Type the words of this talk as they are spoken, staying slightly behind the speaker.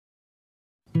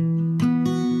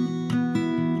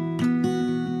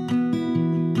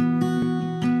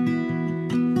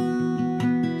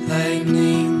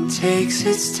takes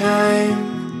its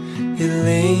time, it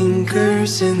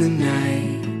lingers in the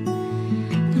night,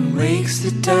 and wakes the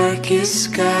darkest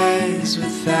skies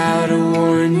without a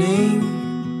warning.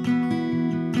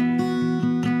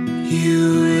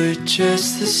 You were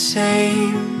just the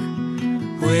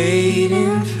same,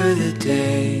 waiting for the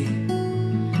day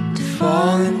to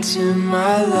fall into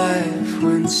my life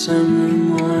one summer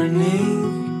morning.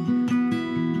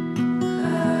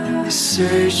 I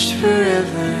searched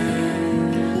forever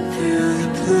through the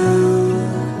blue,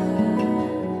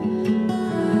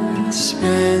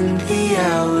 spent the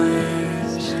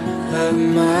hours of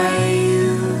my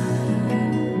youth,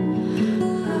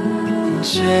 and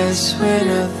just when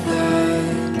I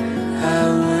thought I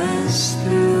was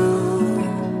through,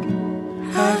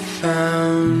 I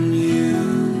found you.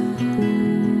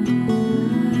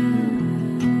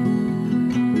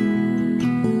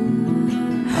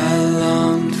 I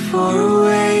longed for a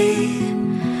way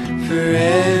for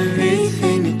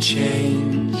everything to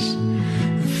change,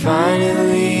 and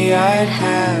finally I'd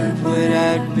have what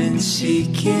I'd been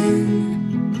seeking.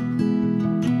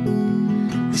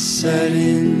 A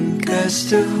sudden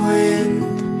gust of wind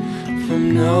from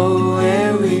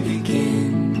nowhere we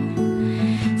begin.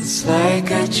 It's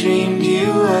like I dreamed you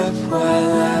up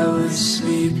while I was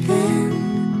sleeping.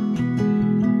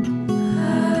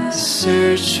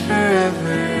 Searched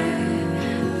forever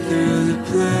through the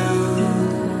blue,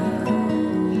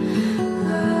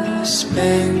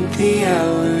 spent the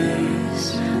hours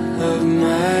of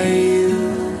my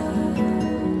youth,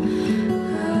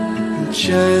 and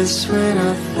just when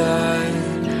I thought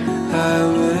I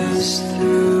was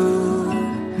through,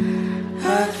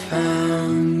 I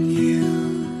found you.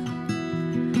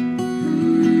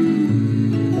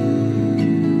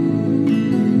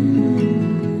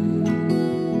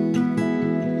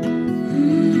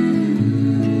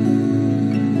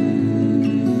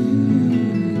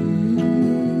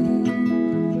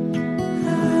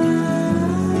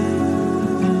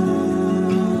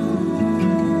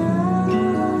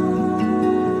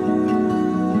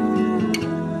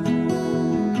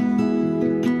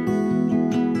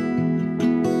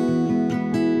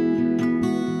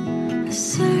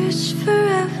 Search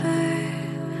forever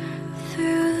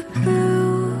through the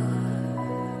blue,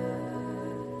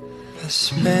 I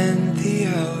spent the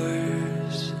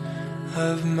hours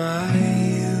of my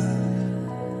youth,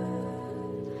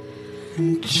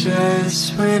 and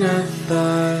just when I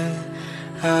thought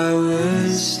I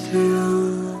was through,